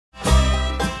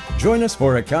Join us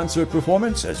for a concert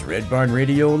performance as Red Barn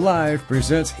Radio Live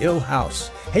presents Hillhouse.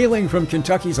 Hailing from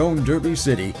Kentucky's own Derby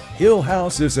City,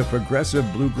 Hillhouse is a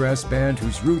progressive bluegrass band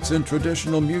whose roots in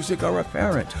traditional music are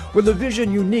apparent. With a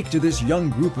vision unique to this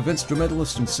young group of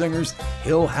instrumentalists and singers,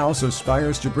 Hillhouse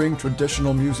aspires to bring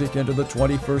traditional music into the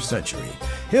 21st century.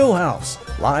 Hillhouse,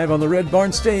 live on the Red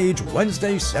Barn stage,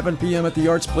 Wednesday, 7 p.m. at the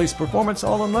Arts Place Performance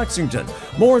Hall in Lexington.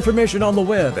 More information on the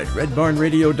web at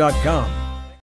redbarnradio.com.